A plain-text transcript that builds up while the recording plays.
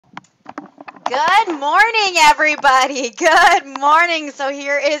Good morning, everybody. Good morning. So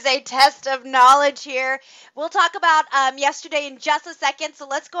here is a test of knowledge here. We'll talk about yesterday in just a second. So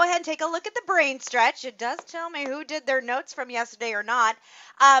let's go ahead and take a look at the brain stretch. It does tell me who did their notes from yesterday or not.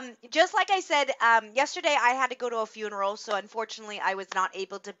 Just like I said, yesterday I had to go to a funeral, so unfortunately I was not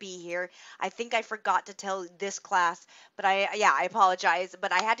able to be here. I think I forgot to tell this class, but I apologize.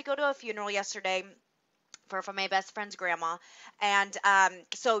 But I had to go to a funeral yesterday for my best friend's grandma. And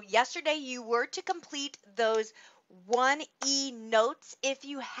so yesterday you were to complete those 1E notes. If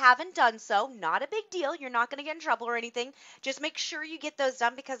you haven't done so, not a big deal. You're not going to get in trouble or anything. Just make sure you get those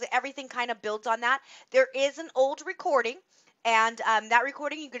done because everything kind of builds on that. There is an old recording. And that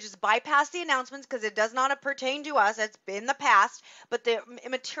recording, you could just bypass the announcements because it does not pertain to us. It's been the past, but the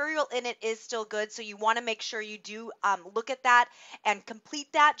material in it is still good. So you want to make sure you do look at that and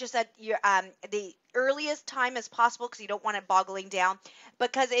complete that just at your the earliest time as possible because you don't want it boggling down,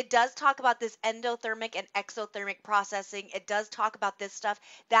 because it does talk about this endothermic and exothermic processing. It does talk about this stuff.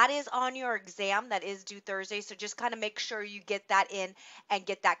 That is on your exam that is due Thursday. So just kind of make sure you get that in and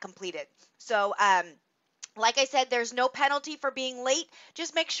get that completed. So, like I said, there's no penalty for being late.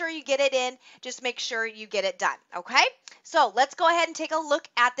 Just make sure you get it in. Just make sure you get it done. Okay? So let's go ahead and take a look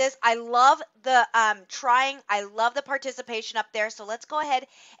at this. I love the trying. I love the participation up there. So let's go ahead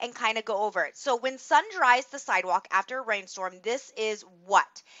and kind of go over it. So when sun dries the sidewalk after a rainstorm, this is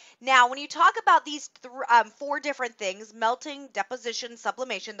what? Now, when you talk about these four different things, melting, deposition,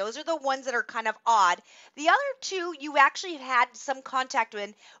 sublimation, those are the ones that are kind of odd. The other two you actually had some contact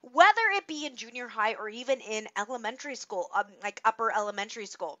with, whether it be in junior high or even in elementary school, like upper elementary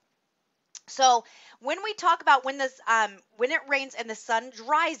school. So when we talk about when it rains and the sun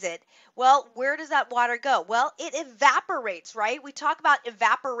dries it, well, where does that water go? Well, it evaporates, right? We talk about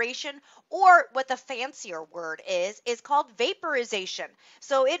evaporation, or what the fancier word is called vaporization.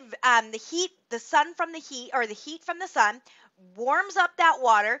 So the heat from the sun warms up that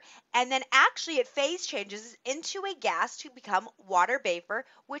water, and then actually it phase changes into a gas to become water vapor,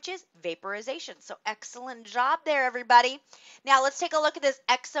 which is vaporization. So excellent job there, everybody. Now let's take a look at this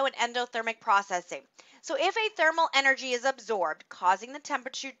exo and endothermic processing. So if a thermal energy is absorbed, causing the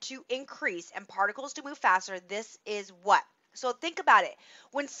temperature to increase and particles to move faster, this is what? So think about it.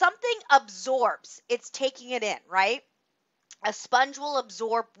 When something absorbs, it's taking it in, right? A sponge will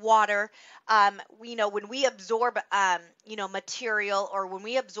absorb water. When we absorb, material, or when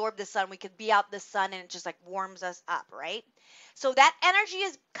we absorb the sun, we could be out the sun and it just like warms us up, right? So that energy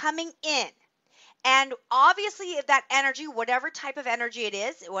is coming in. And obviously, if that energy, whatever type of energy it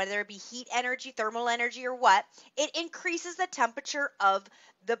is, whether it be heat energy, thermal energy, or what, it increases the temperature of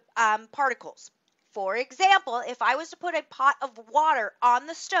the particles. For example, if I was to put a pot of water on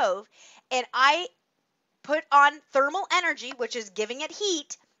the stove and I put on thermal energy, which is giving it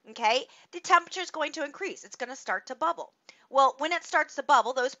heat, okay, the temperature is going to increase. It's going to start to bubble. Well, when it starts to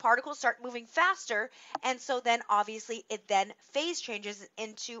bubble, those particles start moving faster, and so then obviously it then phase changes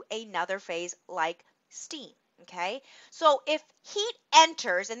into another phase like steam. Okay, so if heat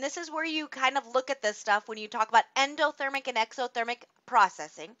enters, and this is where you kind of look at this stuff when you talk about endothermic and exothermic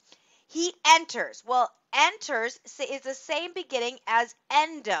processing, heat enters. Well, enters is the same beginning as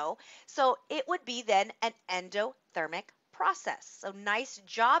endo, so it would be then an endothermic process. So nice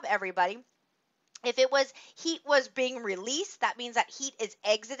job, everybody. If it was heat was being released, that means that heat is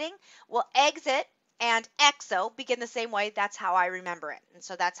exiting. Well, exit and exo begin the same way. That's how I remember it. And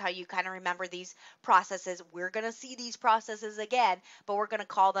so that's how you kind of remember these processes. We're going to see these processes again, but we're going to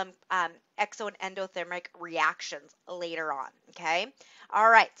call them exo and endothermic reactions later on. Okay. All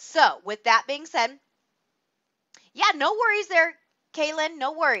right. So with that being said, yeah, no worries there, Kaylin.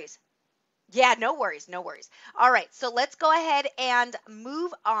 No worries. Yeah, no worries, no worries. All right, so let's go ahead and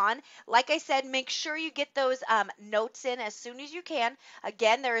move on. Like I said, make sure you get those notes in as soon as you can.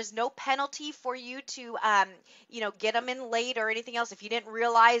 Again, there is no penalty for you to, get them in late or anything else. If you didn't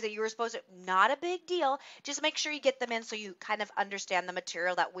realize that you were supposed to, not a big deal. Just make sure you get them in so you kind of understand the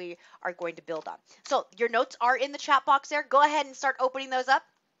material that we are going to build on. So your notes are in the chat box there. Go ahead and start opening those up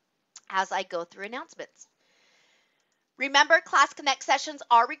as I go through announcements. Remember, Class Connect sessions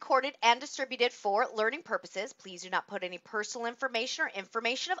are recorded and distributed for learning purposes. Please do not put any personal information or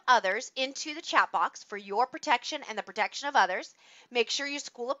information of others into the chat box for your protection and the protection of others. Make sure you're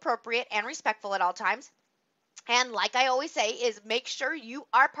school appropriate and respectful at all times. And like I always say, is make sure you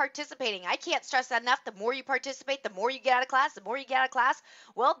are participating. I can't stress that enough. The more you participate, the more you get out of class. The more you get out of class,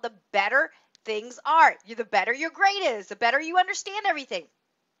 well, the better things are. The better your grade is, the better you understand everything.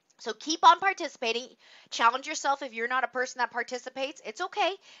 So keep on participating. Challenge yourself if you're not a person that participates. It's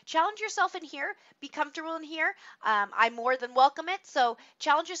okay. Challenge yourself in here. Be comfortable in here. I more than welcome it. So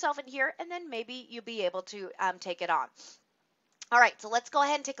challenge yourself in here, and then maybe you'll be able to take it on. All right, so let's go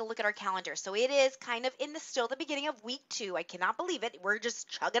ahead and take a look at our calendar. So it is kind of in still the beginning of week 2. I cannot believe it. We're just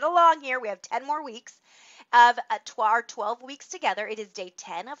chugging along here. We have 10 more weeks of our 12 weeks together. It is day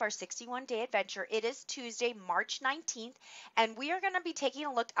 10 of our 61-day adventure. It is Tuesday, March 19th, and we are going to be taking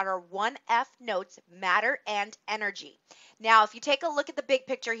a look at our 1F notes, matter and energy. Now, if you take a look at the big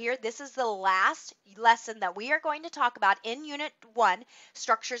picture here, this is the last lesson that we are going to talk about in Unit 1,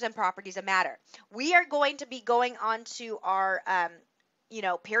 Structures and Properties of Matter. We are going to be going on to our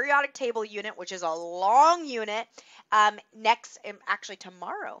periodic table unit, which is a long unit, actually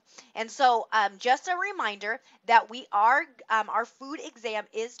tomorrow. And so just a reminder that our food exam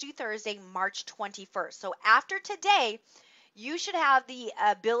is due Thursday, March 21st. So after today, you should have the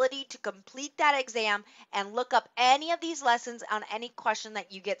ability to complete that exam and look up any of these lessons on any question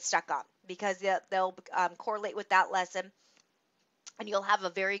that you get stuck on, because they'll correlate with that lesson, and you'll have a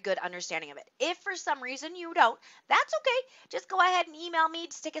very good understanding of it. If for some reason you don't, that's okay. Just go ahead and email me.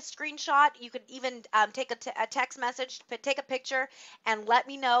 Just take a screenshot. You could even take a text message, take a picture, and let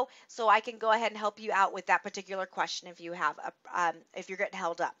me know so I can go ahead and help you out with that particular question if you have if you're getting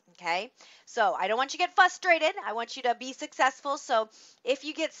held up. Okay. So I don't want you to get frustrated. I want you to be successful. So if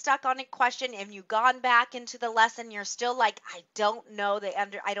you get stuck on a question and you've gone back into the lesson, you're still like, I don't know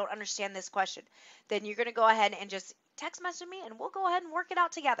I don't understand this question, then you're going to go ahead and just text message me and we'll go ahead and work it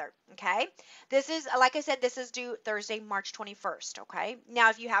out together. Okay. This is, like I said, this is due Thursday, March 21st. Okay. Now,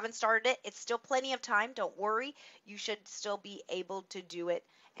 if you haven't started it, it's still plenty of time. Don't worry. You should still be able to do it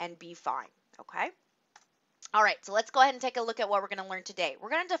and be fine. Okay. All right, so let's go ahead and take a look at what we're going to learn today. We're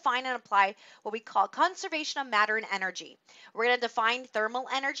going to define and apply what we call conservation of matter and energy. We're going to define thermal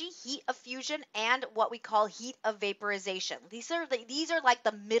energy, heat of fusion, and what we call heat of vaporization. These are like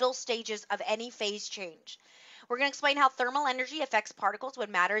the middle stages of any phase change. We're going to explain how thermal energy affects particles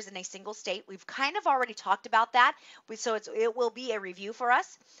when matter is in a single state. We've kind of already talked about that, so it will be a review for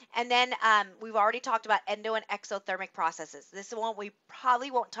us. And then we've already talked about endo and exothermic processes. We probably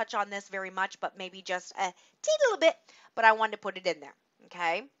won't touch on this very much, but maybe just a teeny little bit, but I wanted to put it in there,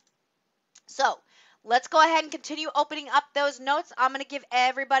 okay? So let's go ahead and continue opening up those notes. I'm going to give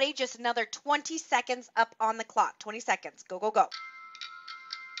everybody just another 20 seconds up on the clock. 20 seconds. Go, go, go.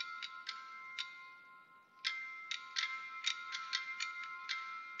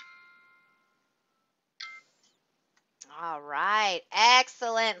 All right,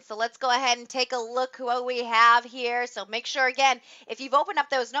 excellent. So let's go ahead and take a look what we have here. So make sure, again, if you've opened up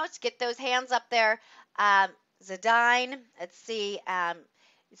those notes, get those hands up there. Zadine, let's see,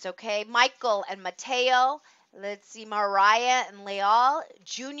 it's okay. Michael and Mateo, let's see, Mariah and Leal,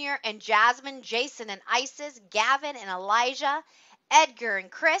 Junior and Jasmine, Jason and Isis, Gavin and Elijah, Edgar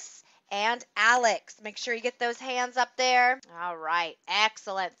and Chris, and Alex. Make sure you get those hands up there. All right,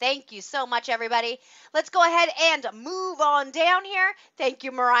 excellent. Thank you so much, everybody. Let's go ahead and move on down here. Thank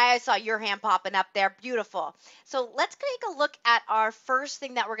you, Mariah. I saw your hand popping up there. Beautiful. So let's take a look at our first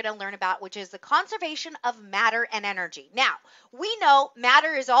thing that we're going to learn about, which is the conservation of matter and energy. Now, we know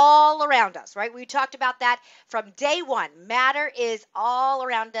matter is all around us, right? We talked about that from day one. Matter is all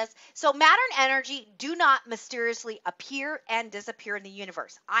around us. So matter and energy do not mysteriously appear and disappear in the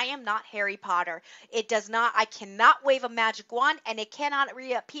universe. I am not Harry Potter. I cannot wave a magic wand and it cannot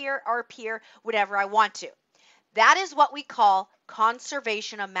reappear or appear whenever I want to. That is what we call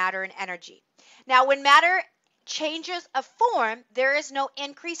conservation of matter and energy. Now, when matter changes of form, there is no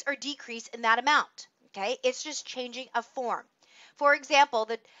increase or decrease in that amount. Okay, it's just changing of form. For example,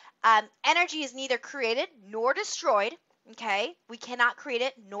 the energy is neither created nor destroyed. Okay, we cannot create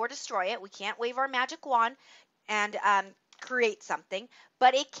it nor destroy it. We can't wave our magic wand and create something,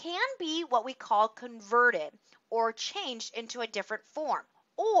 but it can be what we call converted or changed into a different form,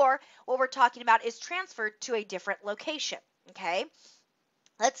 or what we're talking about is transferred to a different location. Okay,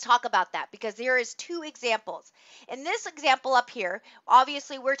 let's talk about that because there is two examples. In this example up here,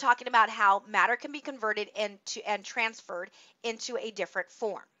 obviously we're talking about how matter can be converted into and transferred into a different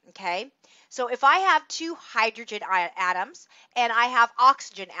form. Okay, so if I have two hydrogen atoms and I have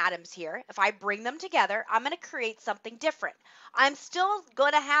oxygen atoms here, if I bring them together, I'm going to create something different. I'm still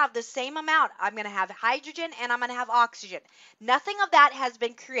going to have the same amount. I'm going to have hydrogen and I'm going to have oxygen. Nothing of that has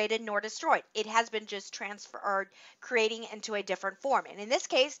been created nor destroyed. It has been just transferred, creating into a different form. And in this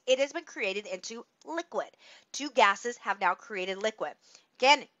case, it has been created into liquid. Two gases have now created liquid.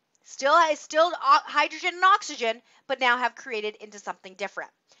 Again, still hydrogen and oxygen, but now have created into something different.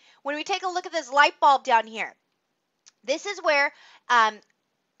 When we take a look at this light bulb down here, this is where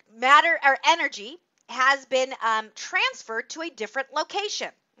matter or energy has been transferred to a different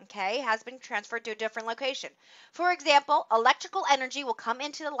location. Okay, has been transferred to a different location. For example, electrical energy will come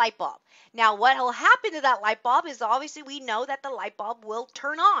into the light bulb. Now, what will happen to that light bulb is obviously we know that the light bulb will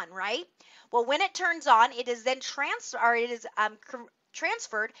turn on, right? Well, when it turns on, it is then transferred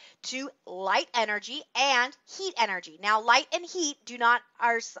to light energy and heat energy. Now, light and heat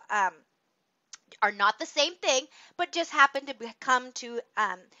are not the same thing, but just happen to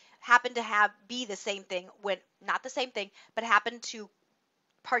be the same thing when not the same thing, but happen to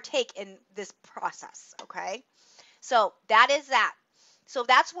partake in this process. Okay, so that is that. So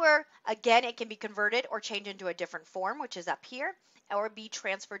that's where again it can be converted or changed into a different form, which is up here, or be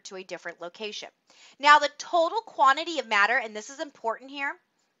transferred to a different location. Now the total quantity of matter, and this is important here,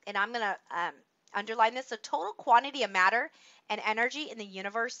 and I'm going to underline this: the total quantity of matter and energy in the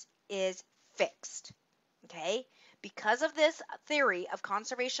universe is fixed. Okay, because of this theory of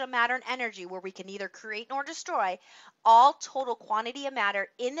conservation of matter and energy, where we can neither create nor destroy, all total quantity of matter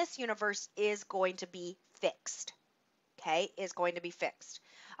in this universe is going to be fixed. Okay, is going to be fixed.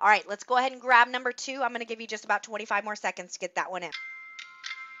 All right, let's go ahead and grab number 2. I'm going to give you just about 25 more seconds to get that one in.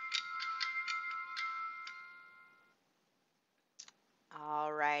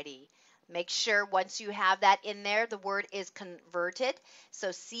 All righty. Make sure once you have that in there, the word is converted.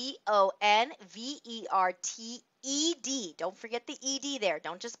 So C-O-N-V-E-R-T-E-D. Don't forget the ED there.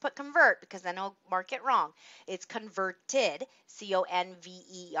 Don't just put convert because then I'll mark it wrong. It's converted. C-O-N-V-E-R-T-E-D.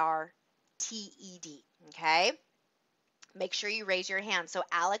 Okay? Make sure you raise your hand. So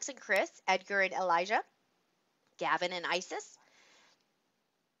Alex and Chris, Edgar and Elijah, Gavin and Isis,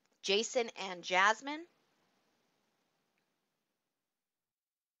 Jason and Jasmine,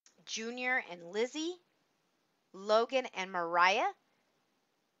 Junior and Lizzie, Logan and Mariah,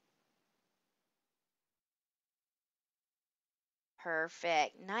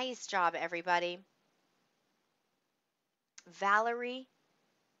 perfect. Nice job, everybody. Valerie,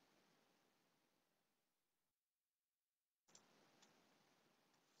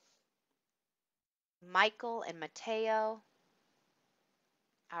 Michael and Mateo.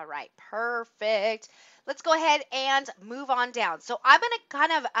 All right, perfect. Let's go ahead and move on down. So I'm going to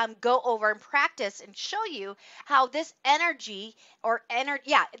kind of go over and practice and show you how this energy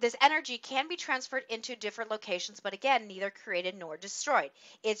this energy can be transferred into different locations, but again, neither created nor destroyed.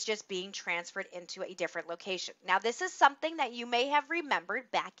 It's just being transferred into a different location. Now, this is something that you may have remembered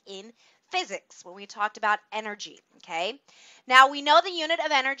back in physics when we talked about energy, okay? Now, we know the unit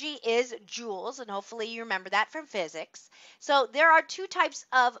of energy is joules, and hopefully you remember that from physics. So there are two types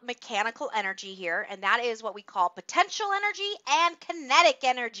of mechanical energy here, and that is what we call potential energy and kinetic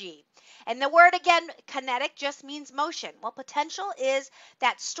energy. And the word again, kinetic, just means motion. Well, potential is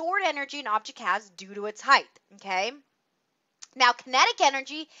that stored energy an object has due to its height, okay? Now, kinetic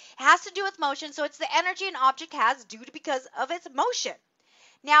energy has to do with motion, so it's the energy an object has because of its motion.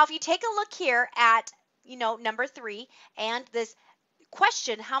 Now, if you take a look here at, number 3 and this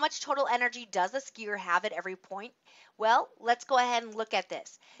question, how much total energy does a skier have at every point? Well, let's go ahead and look at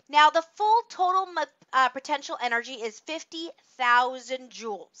this. Now, the full total potential energy is 50,000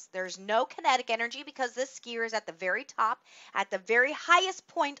 joules. There's no kinetic energy because this skier is at the very top, at the very highest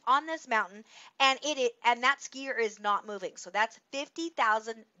point on this mountain, and that skier is not moving. So that's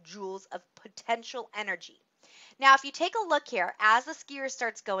 50,000 joules of potential energy. Now, if you take a look here, as the skier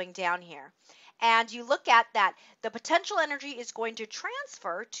starts going down here, and you look at that, the potential energy is going to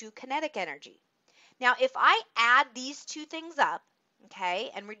transfer to kinetic energy. Now, if I add these two things up, okay,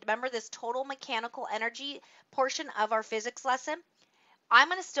 and remember this total mechanical energy portion of our physics lesson, I'm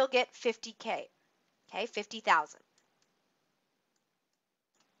going to still get 50K, okay, 50,000.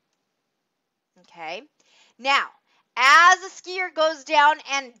 Okay, now, as the skier goes down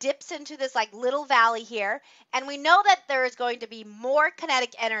and dips into this like little valley here, and we know that there is going to be more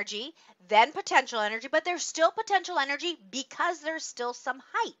kinetic energy than potential energy, but there's still potential energy because there's still some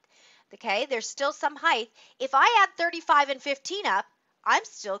height. Okay, there's still some height. If I add 35 and 15 up, I'm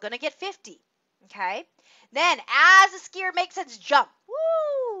still going to get 50. Okay, then as the skier makes its jump,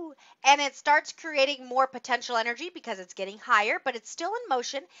 woo, and it starts creating more potential energy because it's getting higher, but it's still in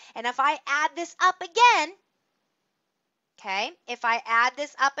motion. And if I add this up again, okay, if I add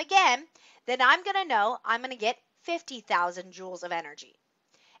this up again, then I'm going to know I'm going to get 50,000 joules of energy.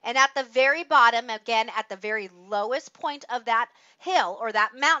 And at the very bottom, again, at the very lowest point of that hill or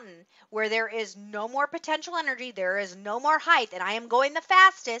that mountain where there is no more potential energy, there is no more height, and I am going the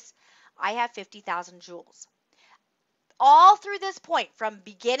fastest, I have 50,000 joules. All through this point, from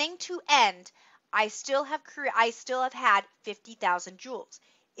beginning to end, I still have had 50,000 joules.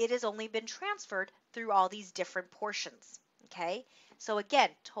 It has only been transferred through all these different portions. Okay, so again,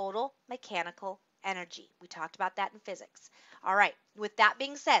 total mechanical energy. We talked about that in physics. All right, with that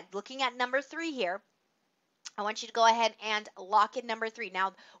being said, looking at number 3 here, I want you to go ahead and lock in number 3.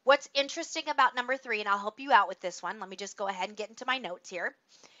 Now, what's interesting about number 3, and I'll help you out with this one, let me just go ahead and get into my notes here,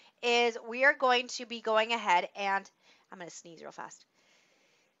 is we are going to be going ahead and, I'm going to sneeze real fast.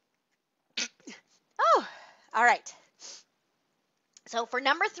 Oh, all right. So for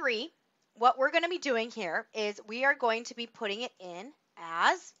number 3, what we're going to be doing here is we are going to be putting it in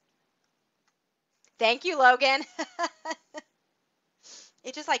as, thank you, Logan.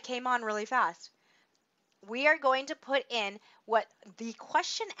 It just like came on really fast. We are going to put in what the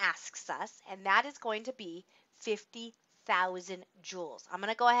question asks us, and that is going to be 50,000 joules. I'm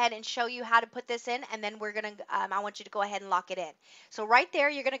going to go ahead and show you how to put this in, and then we're going to, I want you to go ahead and lock it in. So right there,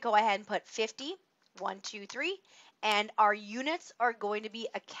 you're going to go ahead and put 50, 1, 2, 3, and our units are going to be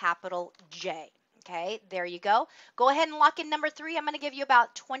a capital J. Okay, there you go. Go ahead and lock in number 3. I'm going to give you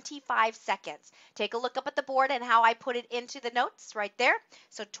about 25 seconds. Take a look up at the board and how I put it into the notes right there.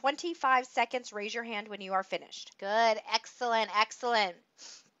 So 25 seconds, raise your hand when you are finished. Good, excellent, excellent.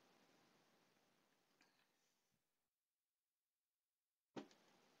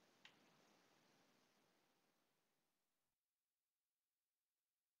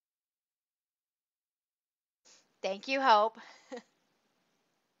 Thank you, Hope.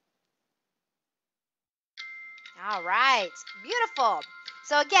 All right, beautiful.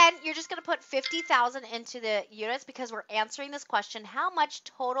 So again, you're just going to put 50,000 into the units because we're answering this question, how much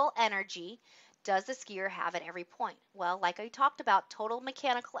total energy does the skier have at every point? Well, like I talked about, total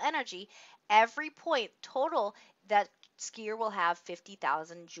mechanical energy, every point total, that skier will have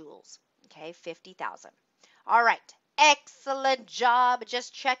 50,000 joules. Okay, 50,000. All right, excellent job.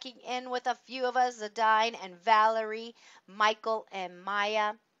 Just checking in with a few of us, Zadine and Valerie, Michael and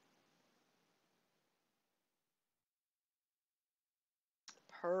Maya.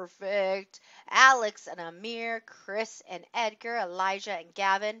 Perfect. Alex and Amir, Chris and Edgar, Elijah and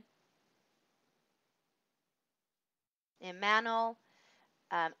Gavin, Emmanuel,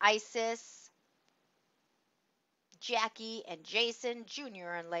 Isis, Jackie and Jason,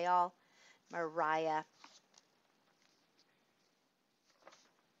 Junior and Leal, Mariah.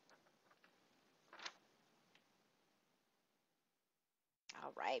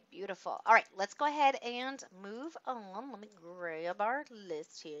 All right, beautiful. All right, let's go ahead and move on. Let me grab our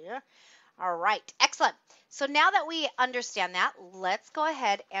list here. All right, excellent. So now that we understand that, let's go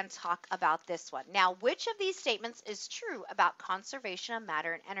ahead and talk about this one. Now, which of these statements is true about conservation of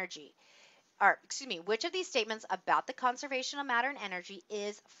matter and energy? Or, excuse me, which of these statements about the conservation of matter and energy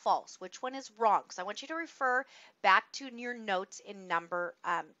is false? Which one is wrong? So I want you to refer back to your notes in number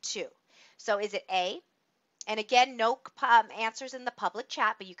 2. So is it A? And again, no answers in the public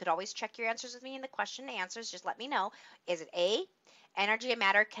chat, but you could always check your answers with me in the question and answers. Just let me know. Is it A, energy and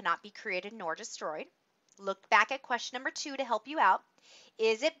matter cannot be created nor destroyed? Look back at question number 2 to help you out.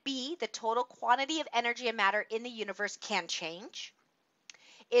 Is it B, the total quantity of energy and matter in the universe can change?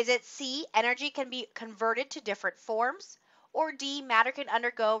 Is it C, energy can be converted to different forms? Or D, matter can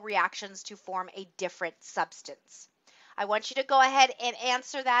undergo reactions to form a different substance? I want you to go ahead and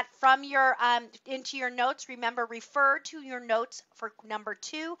answer that from your into your notes. Remember, refer to your notes for number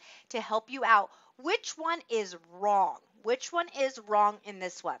 2 to help you out. Which one is wrong? Which one is wrong in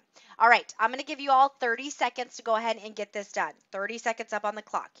this one? All right, I'm going to give you all 30 seconds to go ahead and get this done. 30 seconds up on the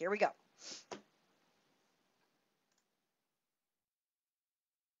clock. Here we go.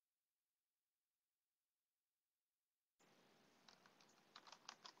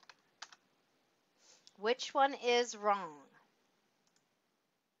 Which one is wrong?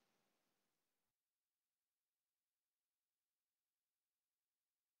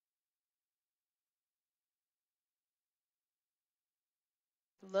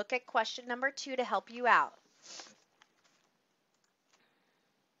 Look at question number 2 to help you out.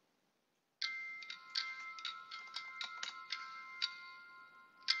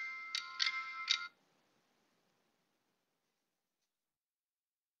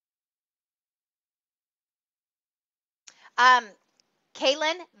 Um,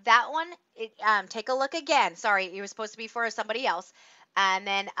 Kaylin, that one, take a look again. Sorry, it was supposed to be for somebody else. And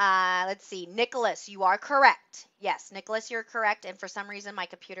then let's see, Nicholas, you are correct. Yes, Nicholas, you're correct. And for some reason, my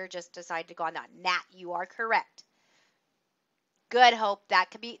computer just decided to go on that. Nat, you are correct. Good, Hope.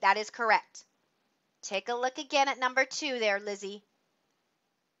 That is correct. Take a look again at number 2 there, Lizzie.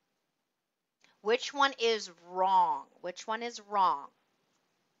 Which one is wrong? Which one is wrong?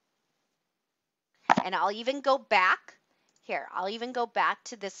 And I'll even go back. Here, I'll even go back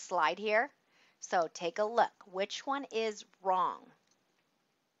to this slide here. So take a look. Which one is wrong?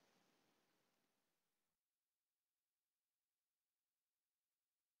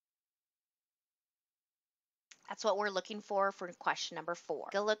 That's what we're looking for question number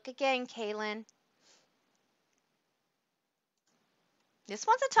 4. Take a look again, Kaylin. This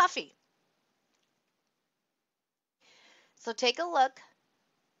one's a toughie. So take a look.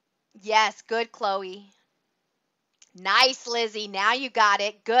 Yes, good, Chloe. Nice, Lizzie. Now you got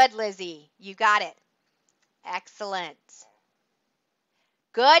it. Good, Lizzie. You got it. Excellent.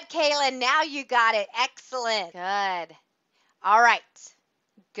 Good, Kaylin. Now you got it. Excellent. Good. All right.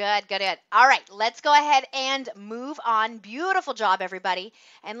 Good, good, good. All right, let's go ahead and move on. Beautiful job, everybody.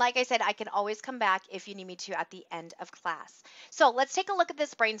 And like I said, I can always come back if you need me to at the end of class. So let's take a look at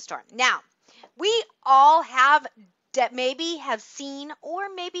this brainstorm. Now, we all have that maybe have seen or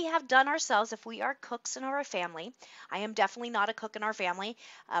maybe have done ourselves if we are cooks in our family. I am definitely not a cook in our family.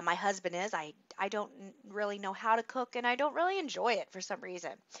 My husband is. I don't really know how to cook and I don't really enjoy it for some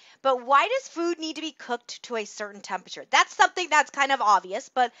reason. But why does food need to be cooked to a certain temperature? That's something that's kind of obvious,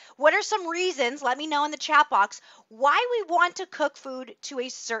 but what are some reasons, let me know in the chat box, why we want to cook food to a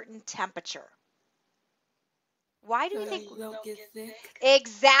certain temperature? Why do you think you don't get sick?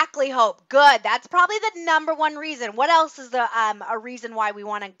 Exactly, Hope. Good. That's probably the number one reason. What else is the a reason why we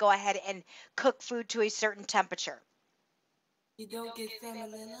want to go ahead and cook food to a certain temperature? You don't get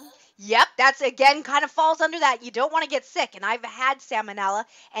salmonella? Yep, that's again kind of falls under that. You don't want to get sick, and I've had salmonella,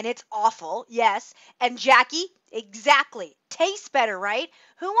 and it's awful. Yes, and Jackie, exactly, tastes better, right?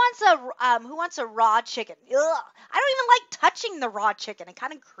 Who wants a raw chicken? Ugh, I don't even like touching the raw chicken. It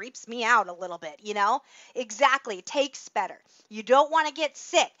kind of creeps me out a little bit, you know? Exactly, it tastes better. You don't want to get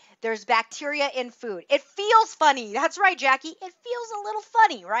sick. There's bacteria in food. It feels funny. That's right, Jackie. It feels a little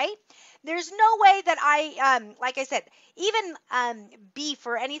funny, right? There's no way that like I said, even beef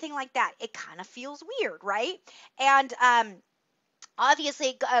or anything like that, it kind of feels weird, right? And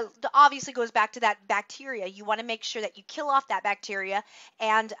obviously goes back to that bacteria. You want to make sure that you kill off that bacteria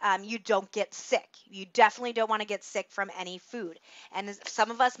and you don't get sick. You definitely don't want to get sick from any food. And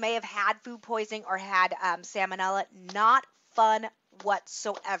some of us may have had food poisoning or had salmonella. Not fun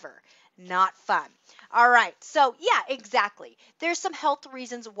whatsoever. Not fun. All right. So yeah, exactly. There's some health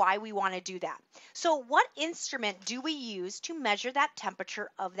reasons why we want to do that. So what instrument do we use to measure that temperature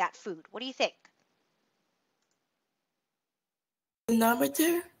of that food? What do you think?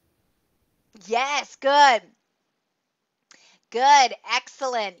 Thermometer? Yes, good. Good,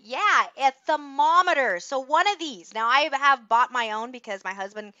 excellent. Yeah, a thermometer. So one of these. Now I have bought my own because my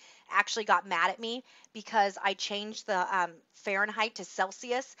husband actually got mad at me because I changed the Fahrenheit to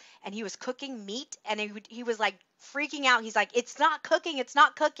Celsius and he was cooking meat and he was like freaking out. He's like, it's not cooking, it's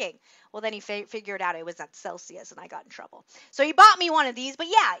not cooking. Well, then he figured out it was at Celsius and I got in trouble. So he bought me one of these, but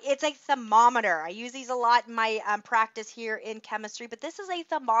yeah, it's a thermometer. I use these a lot in my practice here in chemistry, but this is a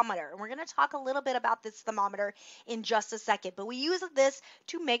thermometer. And we're going to talk a little bit about this thermometer in just a second. But we use this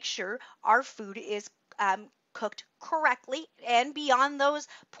to make sure our food is cooked correctly and beyond those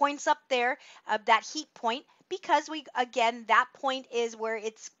points up there, that heat point, because again, that point is where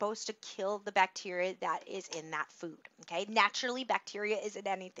it's supposed to kill the bacteria that is in that food. Okay, naturally bacteria is in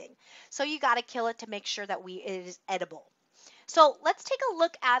anything, so you got to kill it to make sure that it is edible. So let's take a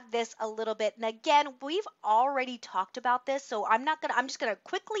look at this a little bit. And again, we've already talked about this, so I'm just gonna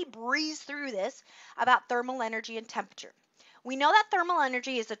quickly breeze through this about thermal energy and temperature. We know that thermal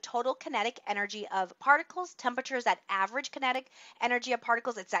energy is the total kinetic energy of particles. Temperature is that average kinetic energy of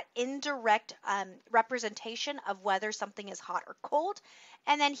particles. It's that indirect representation of whether something is hot or cold.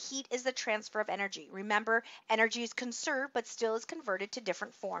 And then heat is the transfer of energy. Remember, energy is conserved but still is converted to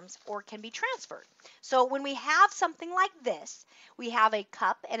different forms or can be transferred. So when we have something like this, we have a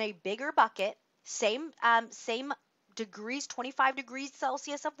cup and a bigger bucket, same degrees, 25 degrees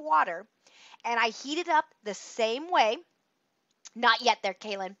Celsius of water, and I heat it up the same way. Not yet there,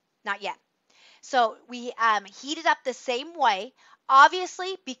 Kaylin. Not yet. So we heat it up the same way.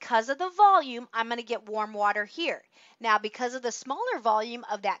 Obviously, because of the volume, I'm going to get warm water here. Now, because of the smaller volume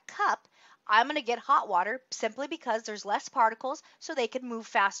of that cup, I'm going to get hot water simply because there's less particles, so they can move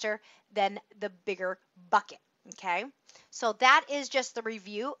faster than the bigger bucket. Okay, so that is just the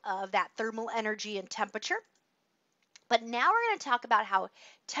review of that thermal energy and temperature. But now we're going to talk about how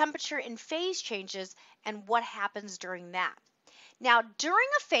temperature and phase changes and what happens during that. Now, during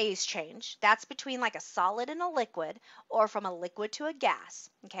a phase change, that's between like a solid and a liquid, or from a liquid to a gas,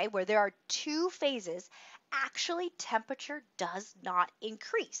 okay, where there are two phases, actually temperature does not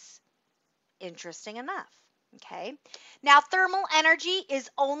increase. Interesting enough. Okay. Now, thermal energy is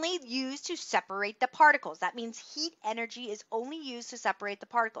only used to separate the particles. That means heat energy is only used to separate the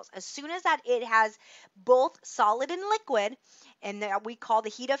particles. As soon as that it has both solid and liquid, and that we call the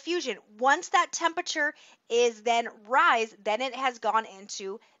heat of fusion, once that temperature is then rise, then it has gone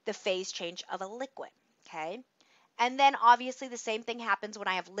into the phase change of a liquid. Okay. And then obviously the same thing happens when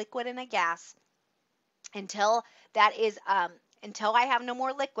I have liquid and a gas until that is until I have no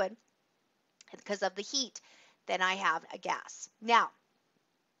more liquid because of the heat, then I have a gas. Now,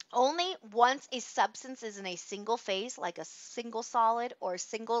 only once a substance is in a single phase, like a single solid or a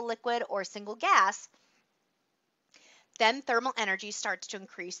single liquid or a single gas, then thermal energy starts to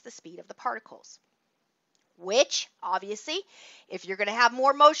increase the speed of the particles. Which, obviously, if you're going to have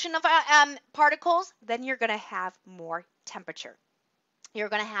more motion of particles, then you're going to have more temperature. You're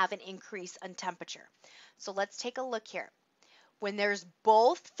going to have an increase in temperature. So let's take a look here. When there's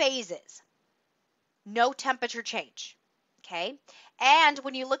both phases, no temperature change. Okay, and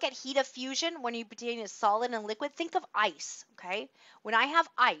when you look at heat of fusion, when you between a solid and liquid, think of ice. Okay, when I have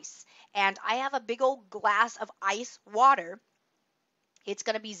ice and I have a big old glass of ice water, it's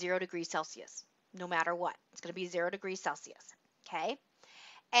going to be 0 degrees Celsius no matter what. It's going to be 0 degrees Celsius. Okay,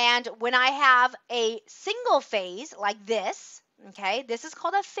 and when I have a single phase like this, okay, this is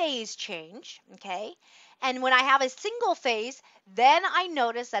called a phase change. Okay, and when I have a single phase, then I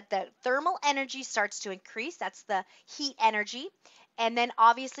notice that the thermal energy starts to increase. That's the heat energy. And then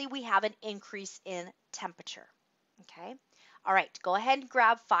obviously we have an increase in temperature. Okay. All right. Go ahead and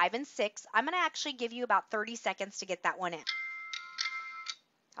grab 5 and 6. I'm going to actually give you about 30 seconds to get that one in.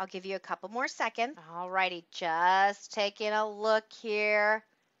 I'll give you a couple more seconds. All righty. Just taking a look here.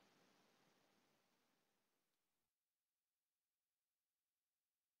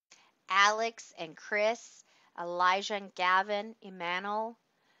 Alex and Chris, Elijah and Gavin, Emmanuel,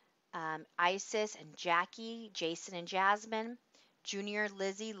 Isis and Jackie, Jason and Jasmine, Junior,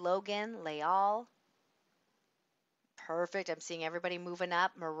 Lizzie, Logan, Leal. Perfect. I'm seeing everybody moving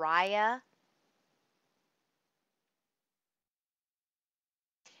up. Mariah.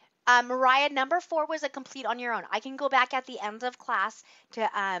 Mariah, number 4 was a complete on your own. I can go back at the end of class to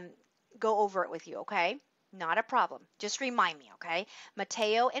go over it with you, okay? Not a problem. Just remind me, okay?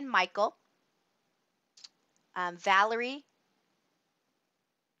 Mateo and Michael. Valerie.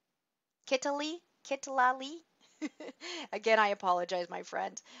 Kitalali. Again, I apologize, my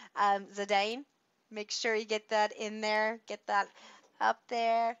friend. Zidane, make sure you get that in there. Get that up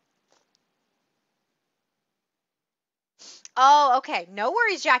there. Oh, okay. No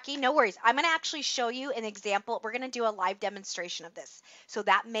worries, Jackie. No worries. I'm going to actually show you an example. We're going to do a live demonstration of this. So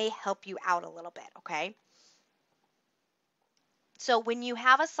that may help you out a little bit, okay? So when you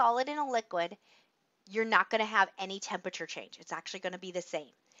have a solid and a liquid, you're not going to have any temperature change. It's actually going to be the same.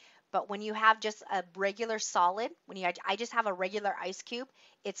 But when you have just a regular solid, I just have a regular ice cube,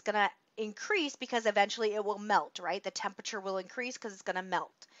 it's going to increase because eventually it will melt, right? The temperature will increase because it's going to melt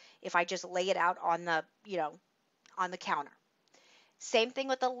if I just lay it out on the, on the counter. Same thing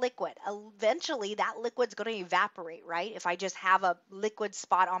with a liquid. Eventually that liquid's going to evaporate, right? If I just have a liquid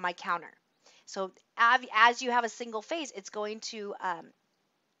spot on my counter. So as you have a single phase, it's going to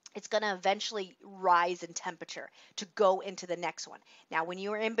eventually rise in temperature to go into the next one. Now, when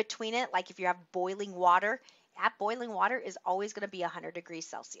you are in between it, like if you have boiling water, that boiling water is always going to be 100 degrees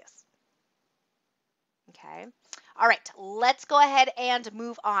Celsius. Okay. All right, let's go ahead and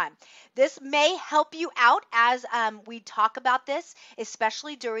move on. This may help you out as we talk about this,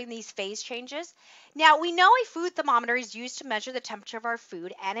 especially during these phase changes. Now, we know a food thermometer is used to measure the temperature of our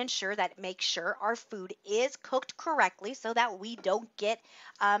food and ensure that make sure our food is cooked correctly so that we don't get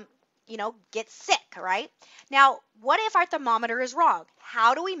sick, right? Now, what if our thermometer is wrong?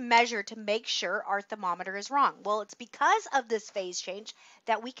 How do we measure to make sure our thermometer is wrong? Well, it's because of this phase change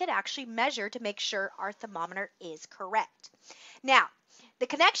that we could actually measure to make sure our thermometer is correct. Now, the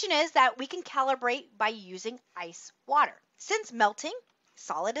connection is that we can calibrate by using ice water. Since melting,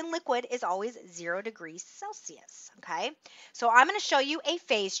 solid and liquid is always 0 degrees Celsius, okay? So I'm going to show you a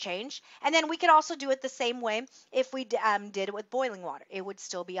phase change, and then we could also do it the same way if we did it with boiling water. It would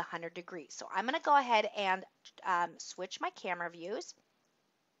still be 100 degrees. So I'm going to go ahead and switch my camera views.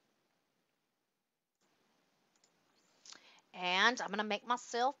 And I'm going to make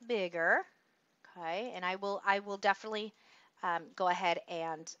myself bigger, okay? And I will definitely go ahead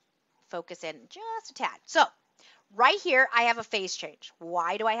and focus in just a tad. So right here, I have a phase change.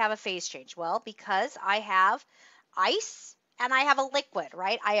 Why do I have a phase change? Well, because I have ice and I have a liquid,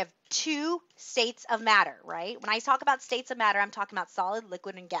 right? I have 2 states of matter, right? When I talk about states of matter, I'm talking about solid,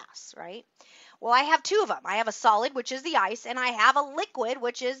 liquid, and gas, right? Well, I have 2 of them. I have a solid, which is the ice, and I have a liquid,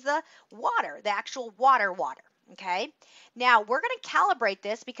 which is the water, the actual water, okay? Now, we're going to calibrate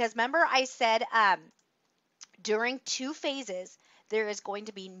this because remember I said during 2 phases, there is going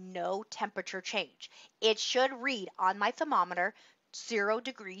to be no temperature change. It should read on my thermometer 0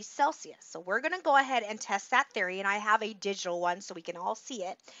 degrees Celsius. So we're going to go ahead and test that theory, and I have a digital one so we can all see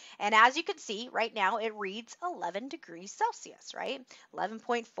it. And as you can see right now, it reads 11 degrees Celsius, right?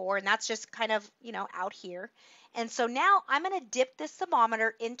 11.4, and that's just kind of, out here. And so now I'm going to dip this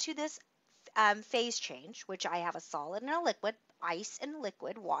thermometer into this phase change, which I have a solid and a liquid, ice and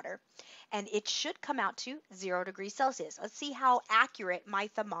liquid water, and it should come out to 0 degrees Celsius. Let's see how accurate my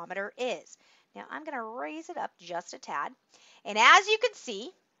thermometer is. Now I'm going to raise it up just a tad. And as you can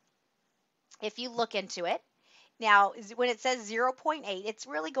see, if you look into it, now when it says 0.8, it's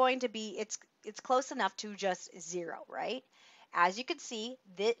really going to be, it's close enough to just 0, right? As you can see,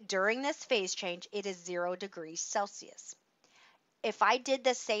 during this phase change, it is 0 degrees Celsius. If I did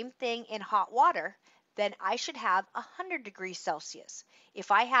the same thing in hot water, then I should have 100 degrees Celsius.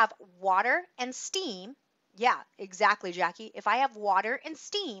 If I have water and steam, yeah, exactly, Jackie. If I have water and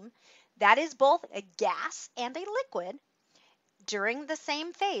steam, that is both a gas and a liquid. During the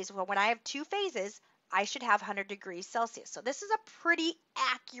same phase, well, when I have two phases, I should have 100 degrees Celsius. So this is a pretty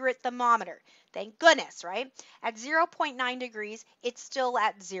accurate thermometer. Thank goodness, right? At 0.9 degrees, it's still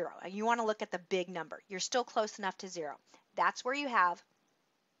at 0. You want to look at the big number. You're still close enough to 0. That's where you have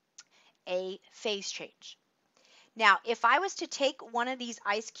a phase change. Now, if I was to take one of these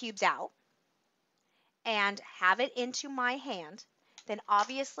ice cubes out and have it into my hand, then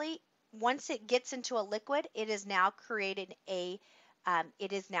obviously once it gets into a liquid, it is now created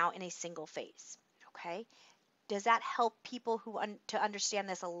it is now in a single phase. Okay, does that help people to understand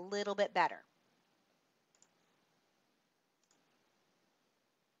this a little bit better?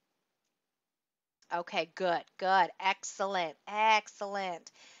 Okay, good, excellent,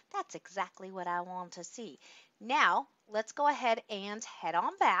 excellent. That's exactly what I want to see. Now, let's go ahead and head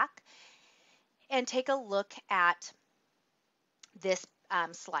on back and take a look at this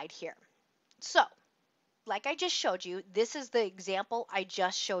slide here. So, like I just showed you, this is the example I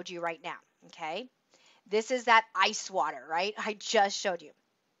just showed you right now, okay? This is that ice water, right? I just showed you.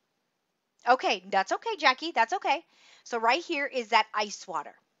 Okay, that's okay, Jackie, that's okay. So right here is that ice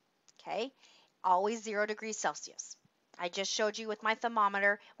water, okay? Always 0 degrees Celsius. I just showed you with my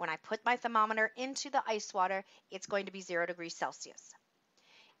thermometer. When I put my thermometer into the ice water, it's going to be 0 degrees Celsius.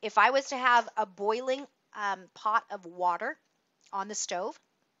 If I was to have a boiling pot of water on the stove,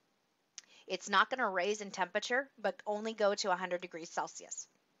 it's not going to raise in temperature, but only go to 100 degrees Celsius.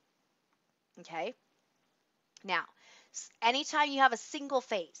 Okay? Now, anytime you have a single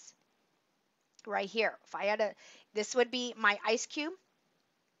phase, right here, if I had this would be my ice cube.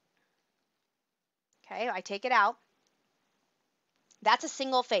 Okay, I take it out. That's a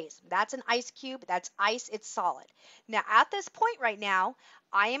single phase. That's an ice cube. That's ice. It's solid. Now, at this point right now,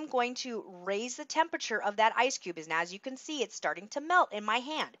 I am going to raise the temperature of that ice cube. And as you can see, it's starting to melt in my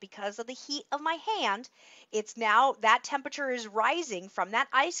hand. Because of the heat of my hand, it's now, that temperature is rising from that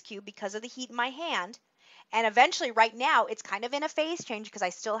ice cube because of the heat in my hand. And eventually, right now, it's kind of in a phase change because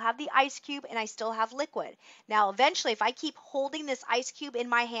I still have the ice cube and I still have liquid. Now, eventually, if I keep holding this ice cube in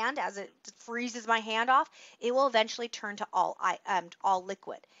my hand as it freezes my hand off, it will eventually turn to all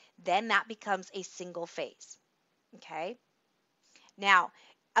liquid. Then that becomes a single phase. Okay? Now,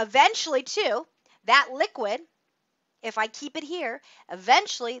 eventually, too, that liquid, if I keep it here,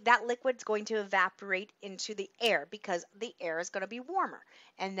 eventually that liquid's going to evaporate into the air because the air is going to be warmer.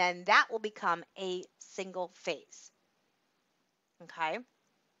 And then that will become a single phase. Okay?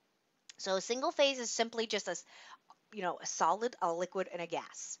 So a single phase is simply just a solid, a liquid, and a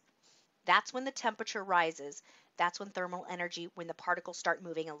gas. That's when the temperature rises. That's when thermal energy, when the particles start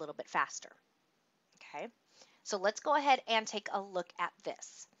moving a little bit faster. Okay? So let's go ahead and take a look at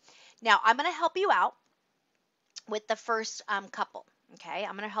this. Now, I'm going to help you out with the first couple. Okay,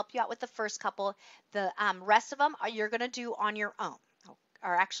 I'm going to help you out with the first couple. The rest of them you're going to do on your own.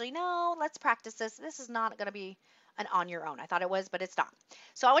 Or actually, no, let's practice this. This is not going to be an on your own. I thought it was, but it's not.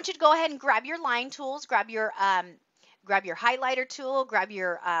 So I want you to go ahead and grab your line tools, grab your highlighter tool, grab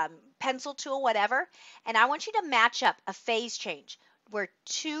your pencil tool, whatever. And I want you to match up a phase change where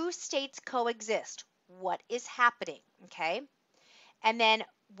two states coexist. What is happening? Okay. And then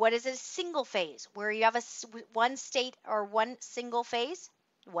what is a single phase? Where you have one state or one single phase,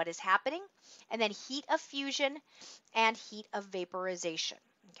 what is happening? And then heat of fusion and heat of vaporization.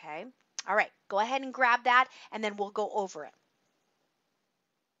 Okay? All right, go ahead and grab that, and then we'll go over it.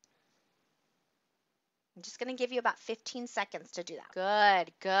 I'm just going to give you about 15 seconds to do that.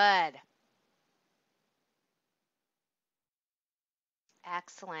 Good, good.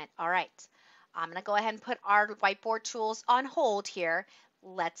 Excellent. All right. I'm going to go ahead and put our whiteboard tools on hold here.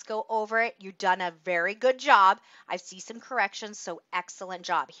 Let's go over it. You've done a very good job. I see some corrections, so excellent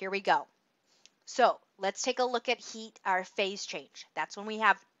job. Here we go. So let's take a look at heat or phase change. That's when we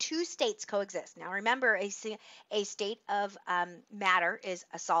have two states coexist. Now remember, a state of matter is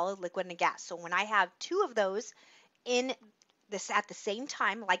a solid, liquid, and a gas. So when I have two of those in this at the same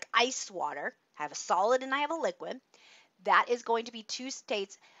time, like ice water, I have a solid and I have a liquid, that is going to be two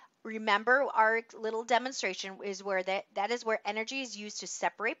states. Remember, our little demonstration is where that is where energy is used to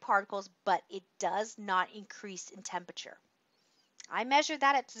separate particles, but it does not increase in temperature. I measured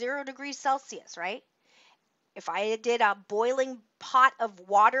that at 0 degrees Celsius, right? If I did a boiling pot of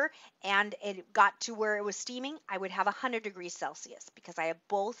water and it got to where it was steaming, I would have 100 degrees Celsius because I have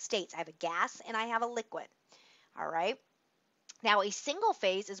both states. I have a gas and I have a liquid. All right. Now, a single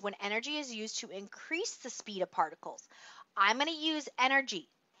phase is when energy is used to increase the speed of particles. I'm going to use energy,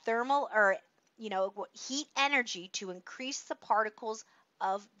 thermal or heat energy to increase the particles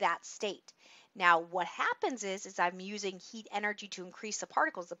of that state. Now, what happens is I'm using heat energy to increase the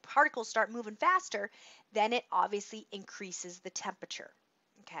particles start moving faster, then it obviously increases the temperature.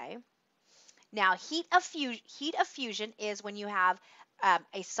 Okay. Now, heat of fusion is when you have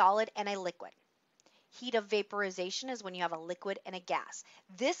a solid and a liquid. Heat of vaporization is when you have a liquid and a gas.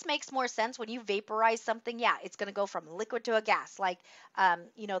 This makes more sense when you vaporize something. Yeah, it's going to go from liquid to a gas. Like,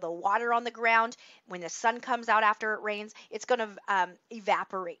 the water on the ground, when the sun comes out after it rains, it's going to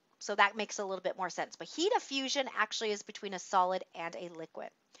evaporate. So that makes a little bit more sense. But heat of fusion actually is between a solid and a liquid.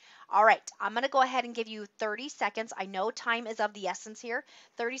 All right, I'm going to go ahead and give you 30 seconds. I know time is of the essence here.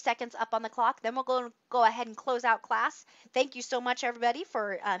 30 seconds up on the clock. Then we'll go ahead and close out class. Thank you so much, everybody,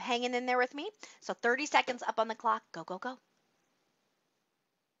 for hanging in there with me. So 30 seconds up on the clock. Go, go, go.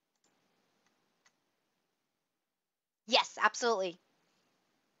 Yes, absolutely.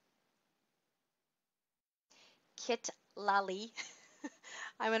 Kit Lally.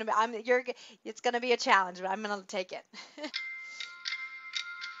 It's gonna be a challenge, but I'm gonna take it.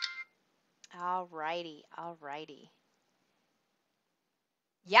 All righty, all righty.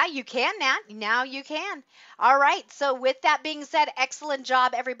 Yeah, you can, Nat. Now you can. All right. So with that being said, excellent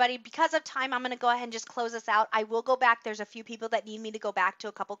job, everybody. Because of time, I'm going to go ahead and just close this out. I will go back. There's a few people that need me to go back to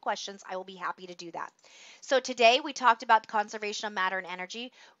a couple questions. I will be happy to do that. So today we talked about conservation of matter and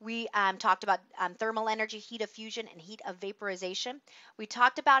energy. We talked about thermal energy, heat of fusion, and heat of vaporization. We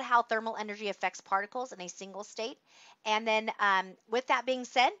talked about how thermal energy affects particles in a single state. And then with that being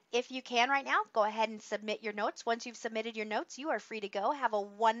said, if you can right now, go ahead and submit your notes. Once you've submitted your notes, you are free to go. Have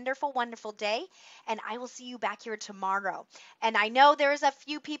a wonderful, wonderful day, and I will see you back here tomorrow. And I know there's a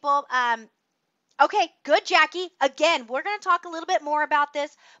few people. Okay, good, Jackie. Again, we're going to talk a little bit more about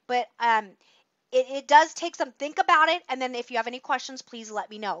this, but it does take some think about it. And then if you have any questions, please let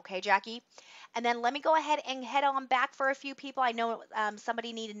me know. Okay, Jackie? And then let me go ahead and head on back for a few people. I know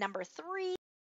somebody needed number 3.